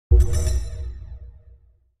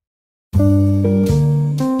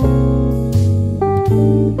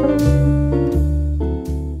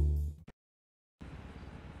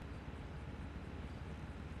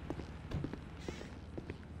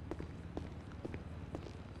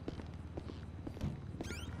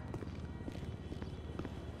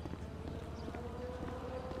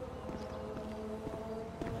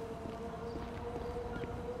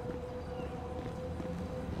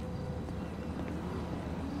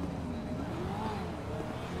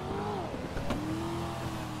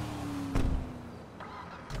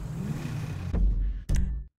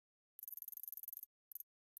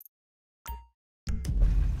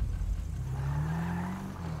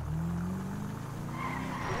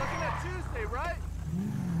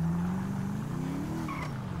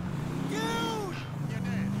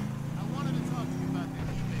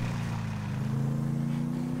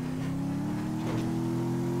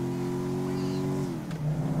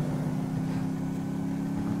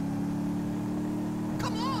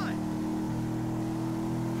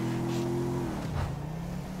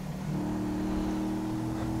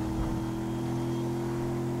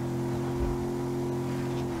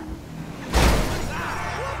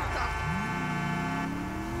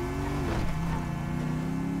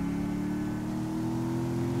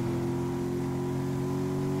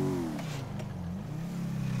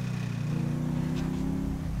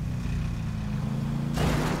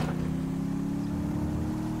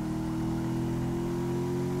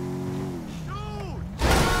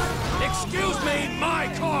ain't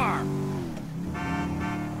my car!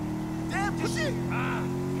 Damn, pussy!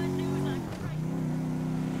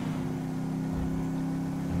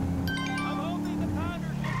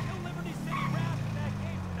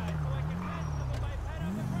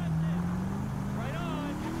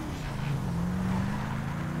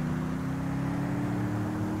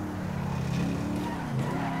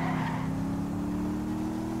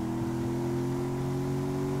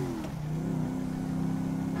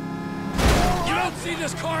 See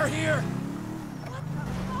this car here? What the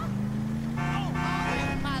fuck? Oh,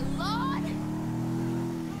 my lord!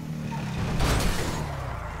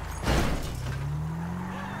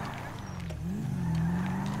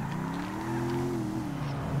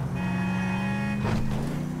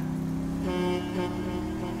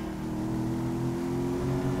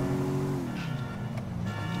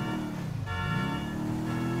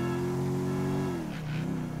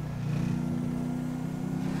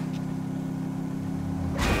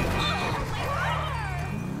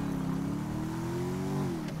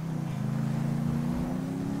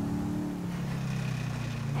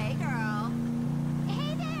 Hey, girl.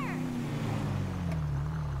 Hey there.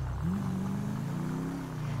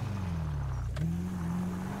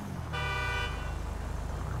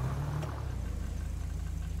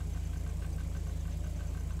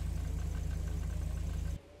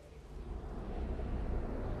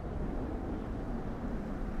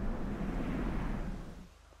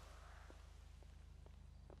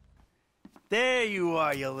 There you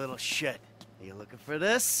are, you little shit. Are you looking for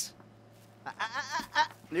this?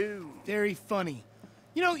 No. Very funny.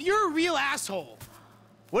 You know, you're a real asshole.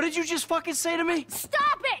 What did you just fucking say to me?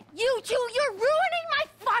 Stop it! You two, you're ruining my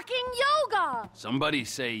fucking yoga! Somebody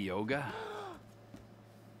say yoga?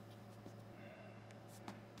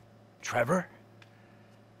 Trevor?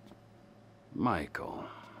 Michael.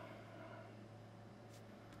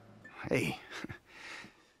 Hey.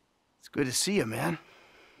 It's good to see you, man.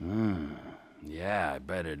 Yeah, I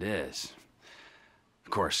bet it is.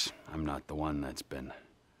 Of course, I'm not the one that's been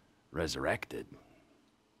resurrected.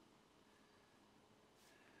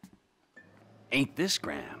 Ain't this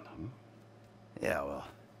grand, huh? Yeah, well,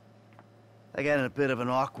 I got in a bit of an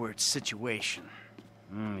awkward situation.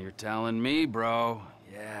 You're telling me, bro.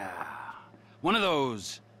 Yeah. One of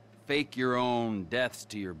those fake your own deaths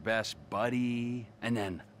to your best buddy, and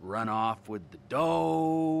then run off with the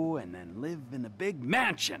dough, and then live in a big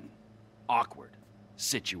mansion. Awkward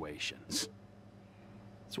situations.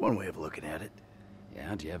 It's one way of looking at it.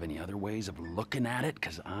 Yeah, do you have any other ways of looking at it?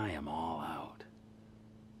 'Cause I am all out.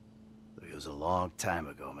 It was a long time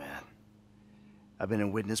ago, man. I've been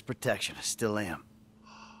in witness protection. I still am.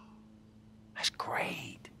 That's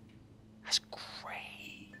great. That's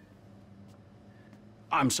great.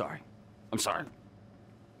 I'm sorry. I'm sorry.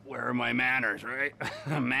 Where are my manners, right?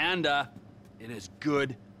 Amanda, it is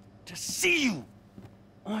good to see you.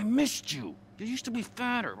 Oh, I missed you. You used to be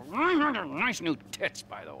fatter. Nice new tits,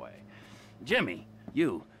 by the way. Jimmy,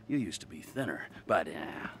 you used to be thinner, but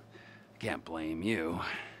can't blame you.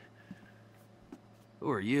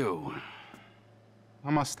 Who are you?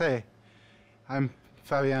 Namaste. I'm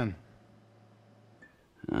Fabian.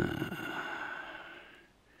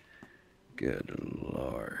 Good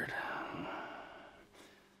Lord.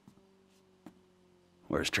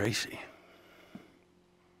 Where's Tracy?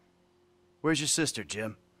 Where's your sister,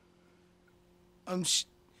 Jim?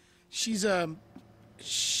 She's trying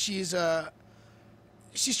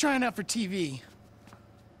out for TV.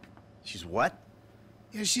 She's what?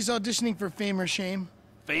 Yeah, she's auditioning for Fame or Shame.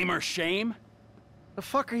 Fame or shame? The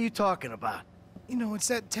fuck are you talking about? You know, it's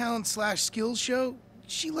that talent/skills show.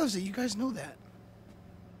 She loves it, you guys know that.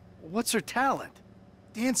 What's her talent?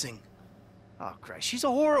 Dancing. Oh, Christ, she's a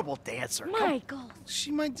horrible dancer. Michael. She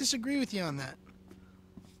might disagree with you on that.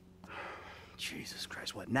 Jesus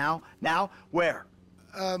Christ, what, now? Now? Where?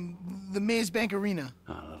 The Maze Bank Arena.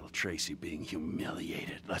 Oh, little Tracy being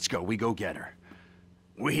humiliated. Let's go, we go get her.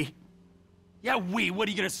 We? Yeah, we. What,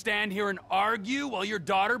 are you gonna stand here and argue while your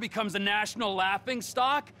daughter becomes a national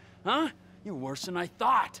laughingstock? Huh? You're worse than I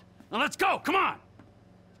thought. Now let's go, come on!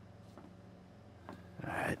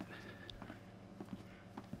 All right.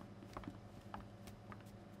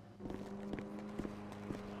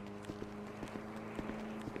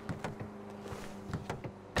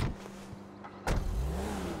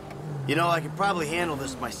 You know, I could probably handle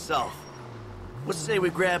this myself. Let's say we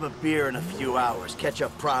grab a beer in a few hours, catch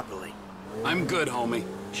up properly. I'm good, homie.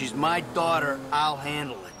 She's my daughter, I'll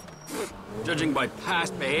handle it. Judging by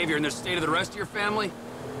past behavior and the state of the rest of your family,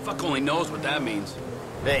 fuck only knows what that means.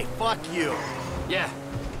 Hey, fuck you. Yeah,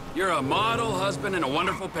 you're a model husband and a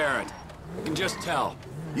wonderful parent. I can just tell.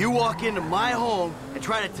 You walk into my home and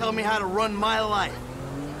try to tell me how to run my life.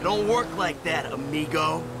 It don't work like that,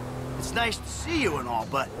 amigo. It's nice to see you and all,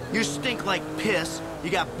 but you stink like piss, you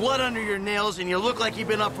got blood under your nails, and you look like you've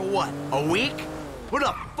been up for what, a week? Who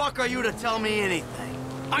the fuck are you to tell me anything?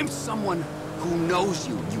 I'm someone who knows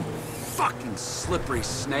you, you fucking slippery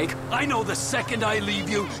snake. I know the second I leave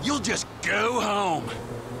you, you'll just go home.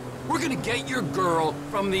 We're gonna get your girl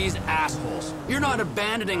from these assholes. You're not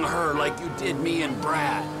abandoning her like you did me and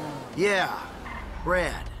Brad. Yeah,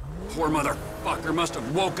 Brad. Poor motherfucker must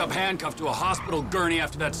have woke up handcuffed to a hospital gurney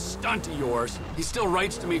after that stunt of yours. He still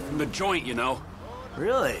writes to me from the joint, you know.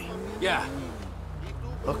 Really? Yeah.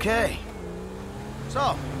 Okay.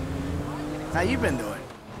 So, how you been doing?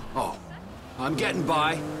 Oh, I'm getting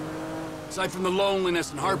by. Aside from the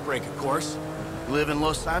loneliness and heartbreak, of course. You live in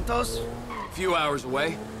Los Santos? A few hours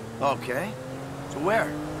away. Okay. So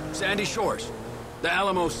where? Sandy Shores. The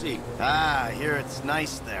Alamo Sea. Ah, I hear it's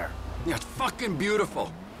nice there. Yeah, it's fucking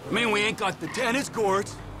beautiful. I mean, we ain't got the tennis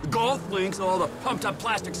courts, the golf links, all the pumped-up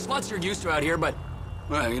plastic sluts you're used to out here, but,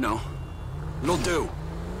 well, you know, it'll do.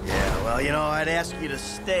 Yeah, well, you know, I'd ask you to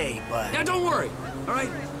stay, but... Yeah, don't worry, all right?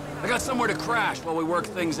 I got somewhere to crash while we work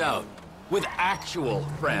things out. With actual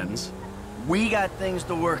friends. We got things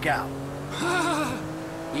to work out.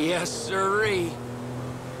 Yes, sirree.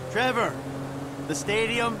 Trevor, the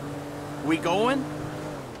stadium, we going?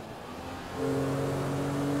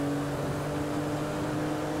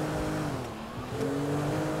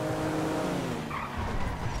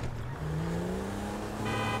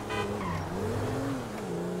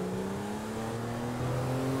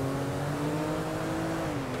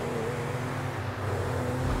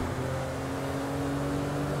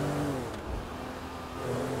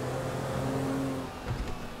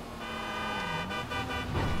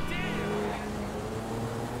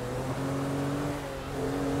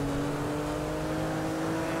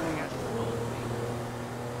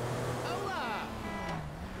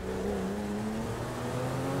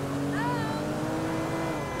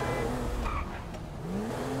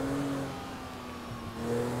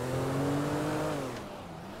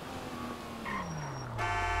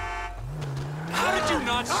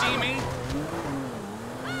 Not see me?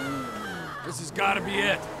 This has got to be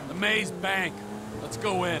it. The Maze Bank. Let's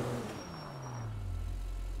go in.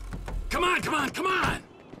 Come on, come on, come on!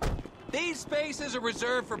 These spaces are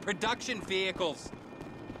reserved for production vehicles.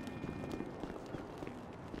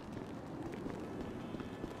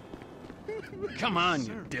 Come on,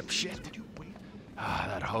 you dipshit. Ah,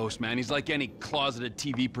 that host, man. He's like any closeted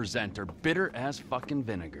TV presenter. Bitter as fucking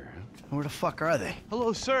vinegar. Where the fuck are they?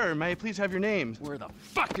 Hello, sir. May I please have your names? Where the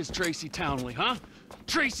fuck is Tracy Townley, huh?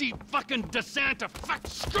 Tracy fucking DeSanta. Fuck,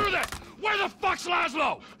 screw that! Where the fuck's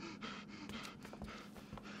Laszlo?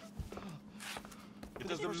 It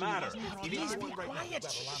doesn't matter. Please be quiet.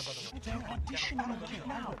 They're auditioning right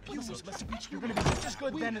now. You're gonna be just as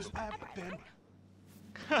good then as Ben.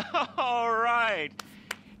 All right.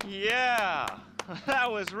 Yeah.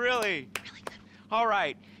 That was really good. All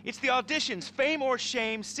right. It's the auditions, Fame or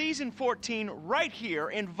Shame, Season 14, right here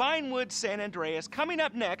in Vinewood, San Andreas. Coming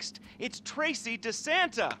up next, it's Tracy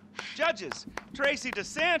DeSanta. Judges, Tracy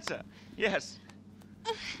DeSanta. Yes.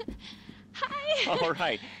 Hi. All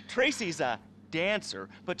right. Tracy's a dancer,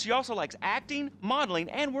 but she also likes acting, modeling,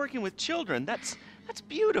 and working with children. That's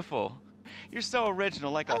beautiful. You're so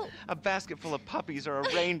original, like a basket full of puppies or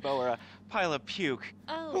a rainbow or a pile of puke.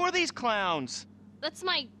 Oh. Who are these clowns? That's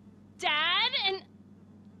my dad and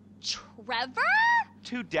Trevor?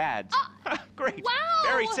 Two dads. Great. Wow.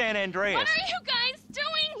 Very San Andreas. What are you guys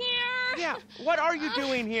doing here? Yeah, what are you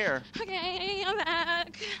doing here? Okay, I'm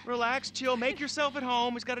back. Relax, chill, make yourself at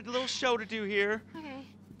home. He's got a little show to do here. Okay.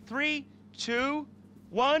 3, 2,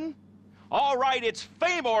 1. All right, it's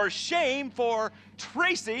Fame or Shame for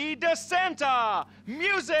Tracy DeSanta.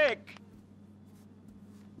 Music!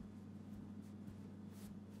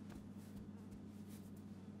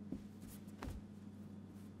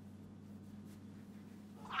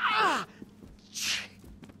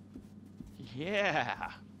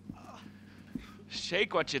 Yeah.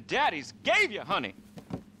 Shake what your daddies gave you, honey.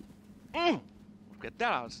 Look at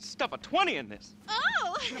that. I'll stuff a 20 in this.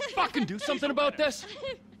 Oh! Fucking do something about this.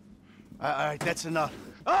 All right, that's enough.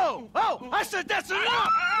 Oh! I said that's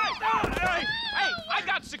enough! Hey, I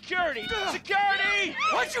got security. Security!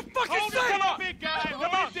 What'd you fucking Hold say? it, come on. Big guy. Come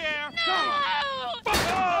on. There. No!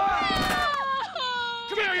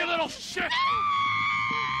 Come here, you little shit!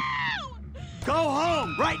 Go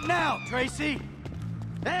home right now, Tracy!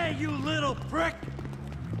 Hey, you little prick!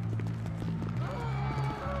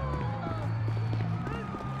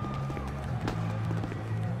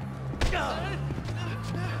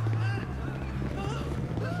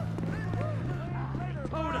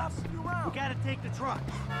 gotta take the truck.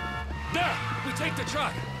 There! We take the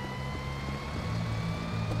truck!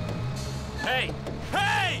 Hey!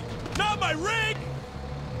 Hey! Not my rig!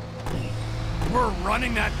 We're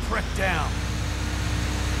running that prick down.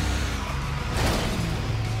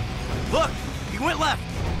 Look! He went left!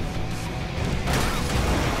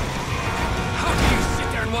 How can you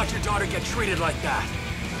sit there and watch your daughter get treated like that?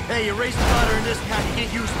 Hey, you raise a daughter in this town, you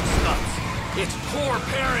get used to stunts. It's poor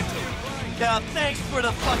parenting. Now, thanks for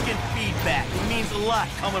the fucking feedback. It means a lot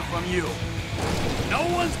coming from you. No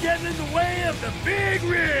one's getting in the way of the big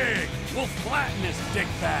rig! We'll flatten this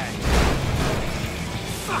dickbag.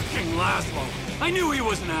 Fucking Laszlo. I knew he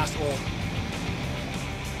was an asshole.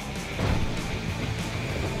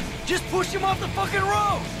 Just push him off the fucking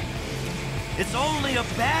road! It's only a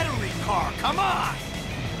battery car, come on!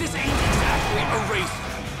 This ain't exactly a racer.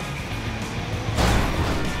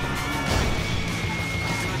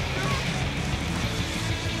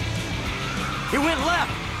 He went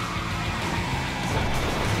left!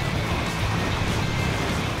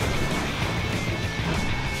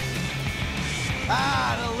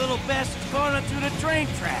 Ah, the little bastard's going into the train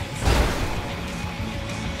tracks.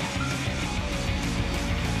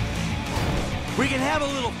 We can have a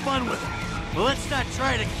little fun with him, but let's not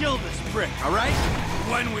try to kill this prick, all right?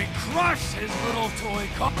 When we crush his little toy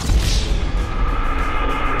car...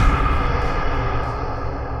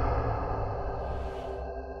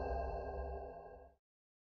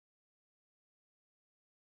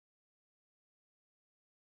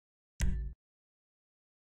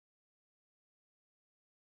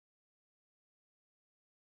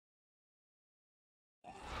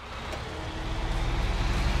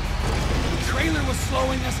 trailer was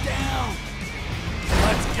slowing us down.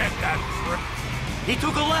 Let's get that prick. He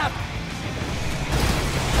took a left.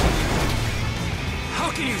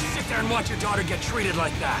 How can you sit there and watch your daughter get treated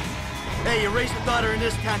like that? Hey, you raise a daughter in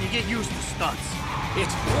this town, you get used to stunts.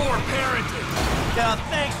 It's poor parenting. Now,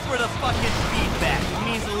 thanks for the fucking feedback. It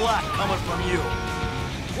means a lot coming from you.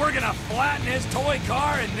 We're gonna flatten his toy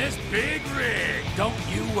car in this big rig. Don't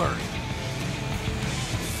you worry.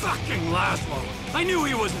 Fucking Laszlo. I knew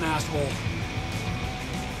he was an asshole.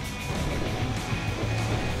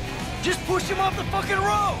 Just push him off the fucking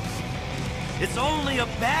road! It's only a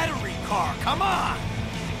battery car, come on!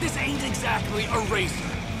 This ain't exactly a racer.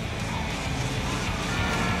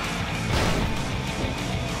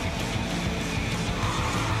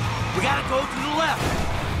 We gotta go to the left.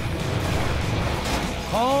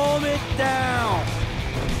 Calm it down.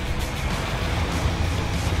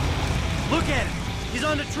 Look at him. He's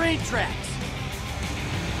on the train tracks.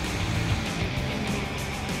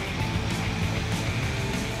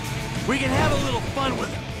 We can have a little fun with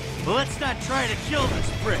him, but let's not try to kill this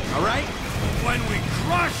prick, all right? When we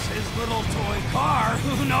crush his little toy car,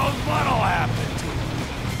 who knows what'll happen to him?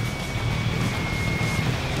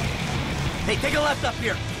 Hey, take a left up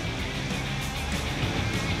here.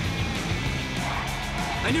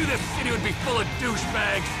 I knew this city would be full of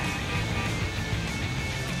douchebags.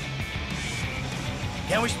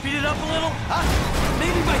 Can we speed it up a little? Huh?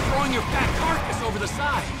 Maybe by throwing your fat carcass over the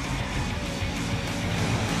side.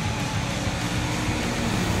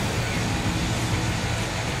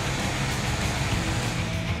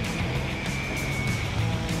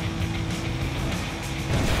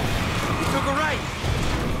 He took a right.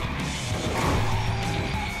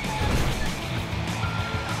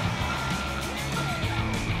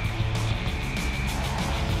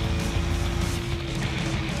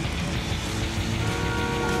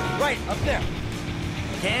 Right, up there.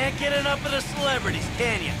 Can't get enough of the celebrities,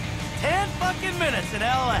 can you? 10 fucking minutes in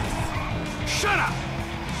LS. Shut up!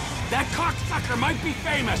 That cocksucker might be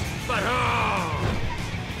famous, but oh!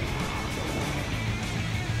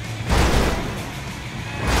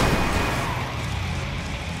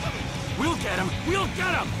 We'll get him! We'll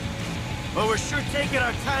get him! Well, we're sure taking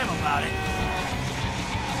our time about it.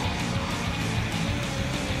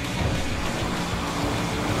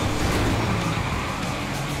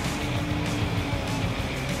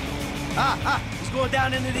 He's going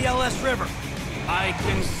down into the LS River. I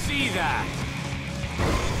can see that.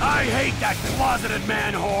 I hate that closeted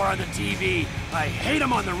man whore on the TV. I hate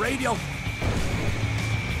him on the radio.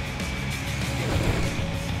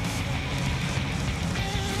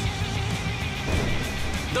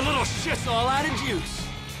 The little shit's all out of juice.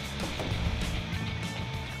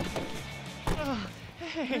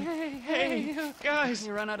 Hey, guys.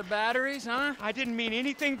 You run out of batteries, huh? I didn't mean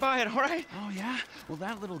anything by it, all right? Oh, yeah? Well,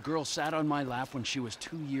 that little girl sat on my lap when she was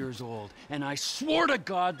 2 years old, and I swore to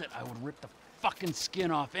God that I would rip the fucking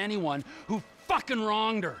skin off anyone who fucking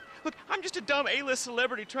wronged her. Look, I'm just a dumb A-list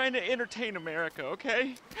celebrity trying to entertain America,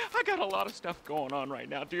 okay? I got a lot of stuff going on right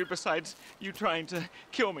now, dude, besides you trying to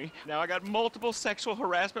kill me. Now, I got multiple sexual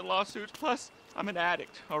harassment lawsuits, plus I'm an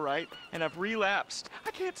addict, all right? And I've relapsed.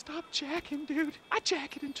 I can't stop jacking, dude. I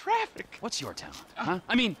jack it in traffic. What's your talent, huh?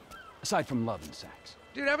 I mean, aside from love and sex.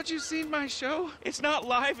 Dude, haven't you seen my show? It's not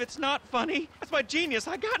live, it's not funny. That's my genius.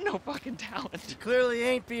 I got no fucking talent. You clearly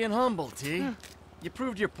ain't being humble, T. You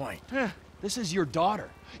proved your point. This is your daughter.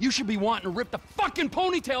 You should be wanting to rip the fucking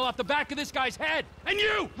ponytail off the back of this guy's head. And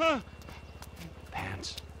you!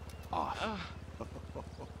 Pants off.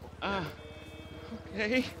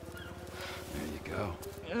 Okay. There you go.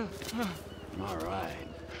 All right.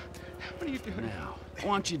 What are you doing? Now, I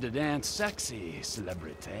want you to dance sexy,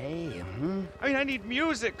 celebrity. I mean, I need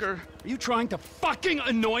music or... Are you trying to fucking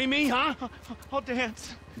annoy me, huh? I'll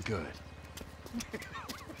dance. Good.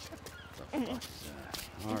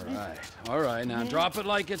 All right, now drop it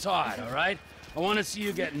like it's hot, all right? I want to see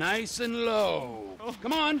you get nice and low.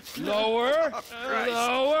 Come on, lower,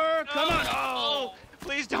 lower, come on. Oh,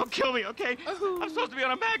 please don't kill me, okay? I'm supposed to be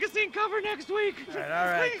on a magazine cover next week. All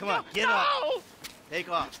right, Please come on, don't. get up. Take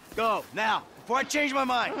off. Go, now, before I change my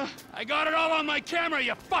mind. I got it all on my camera,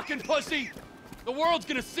 you fucking pussy. The world's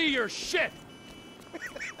gonna see your shit.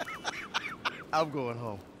 I'm going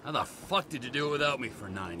home. How the fuck did you do it without me for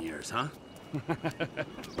 9 years, huh? Oh,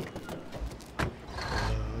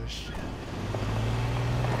 shit.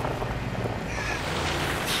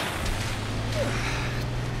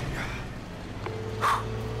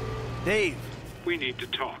 Dave. We need to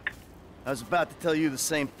talk. I was about to tell you the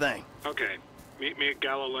same thing. Okay. Meet me at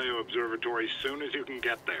Galileo Observatory as soon as you can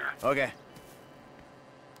get there. Okay.